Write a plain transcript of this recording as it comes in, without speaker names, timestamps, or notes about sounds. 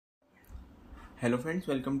Hello friends,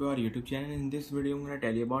 welcome to our YouTube channel. In this video I'm going to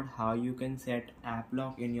tell you about how you can set app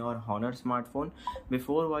lock in your Honor smartphone.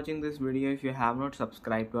 Before watching this video, if you have not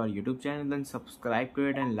subscribed to our YouTube channel, then subscribe to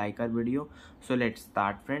it and like our video. So let's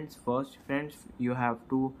start friends. First you have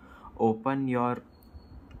to open your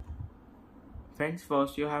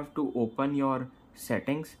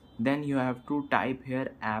settings. Then you have to type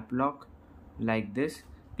here app lock like this.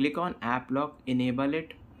 Click on app lock, enable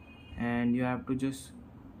it, and you have to just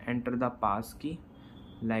enter the pass key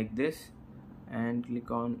like this and click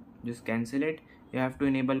on just cancel it. You have to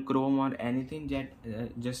enable Chrome or anything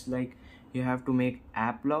just like you have to make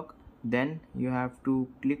app lock. Then you have to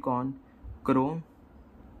click on Chrome,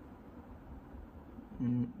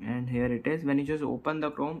 and here it is. When you just open the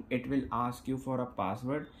Chrome, it will ask you for a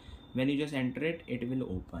password. When you just enter it, it will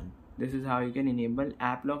open. This is how you can enable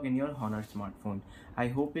app lock in your Honor smartphone. I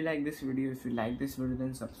hope you like this video. If you like this video,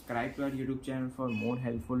 then subscribe to our YouTube channel for more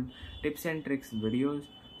helpful tips and tricks videos.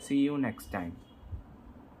 See you next time.